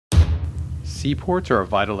Seaports are a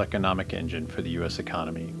vital economic engine for the U.S.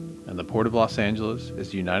 economy, and the Port of Los Angeles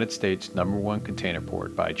is the United States' #1 container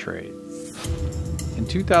port by trade. In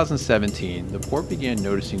 2017, the port began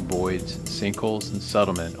noticing voids, sinkholes, and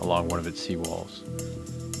settlement along one of its seawalls.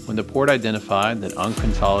 When the port identified that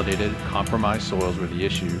unconsolidated, compromised soils were the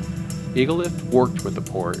issue, EagleLIFT worked with the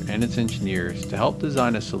port and its engineers to help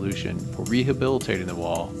design a solution for rehabilitating the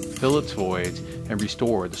wall, fill its voids, and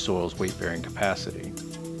restore the soil's weight-bearing capacity.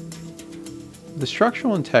 The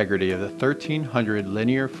structural integrity of the 1,300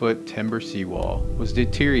 linear foot timber seawall was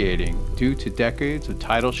deteriorating due to decades of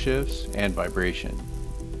tidal shifts and vibration.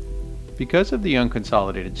 Because of the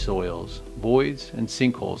unconsolidated soils, voids and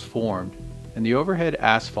sinkholes formed, and the overhead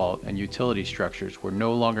asphalt and utility structures were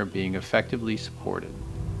no longer being effectively supported.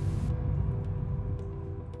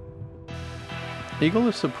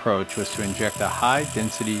 EagleLIFT's approach was to inject a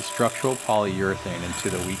high-density structural polyurethane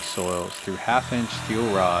into the weak soils through half-inch steel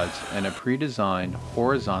rods and a pre-designed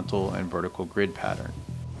horizontal and vertical grid pattern.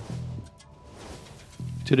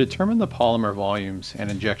 To determine the polymer volumes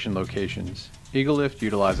and injection locations, EagleLIFT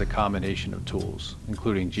utilized a combination of tools,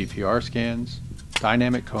 including GPR scans,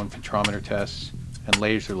 dynamic cone petrometer tests, and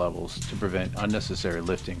laser levels to prevent unnecessary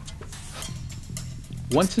lifting.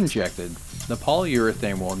 Once injected, the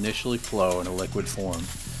polyurethane will initially flow in a liquid form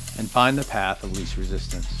and find the path of least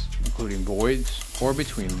resistance, including voids or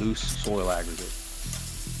between loose soil aggregate.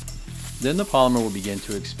 Then the polymer will begin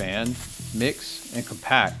to expand, mix, and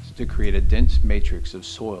compact to create a dense matrix of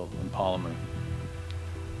soil and polymer.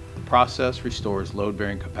 The process restores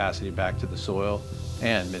load-bearing capacity back to the soil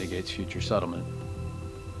and mitigates future settlement.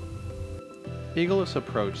 EagleLIFT's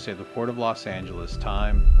approach saved the Port of Los Angeles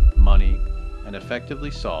time, money, and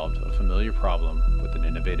effectively solved a familiar problem with an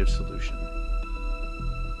innovative solution.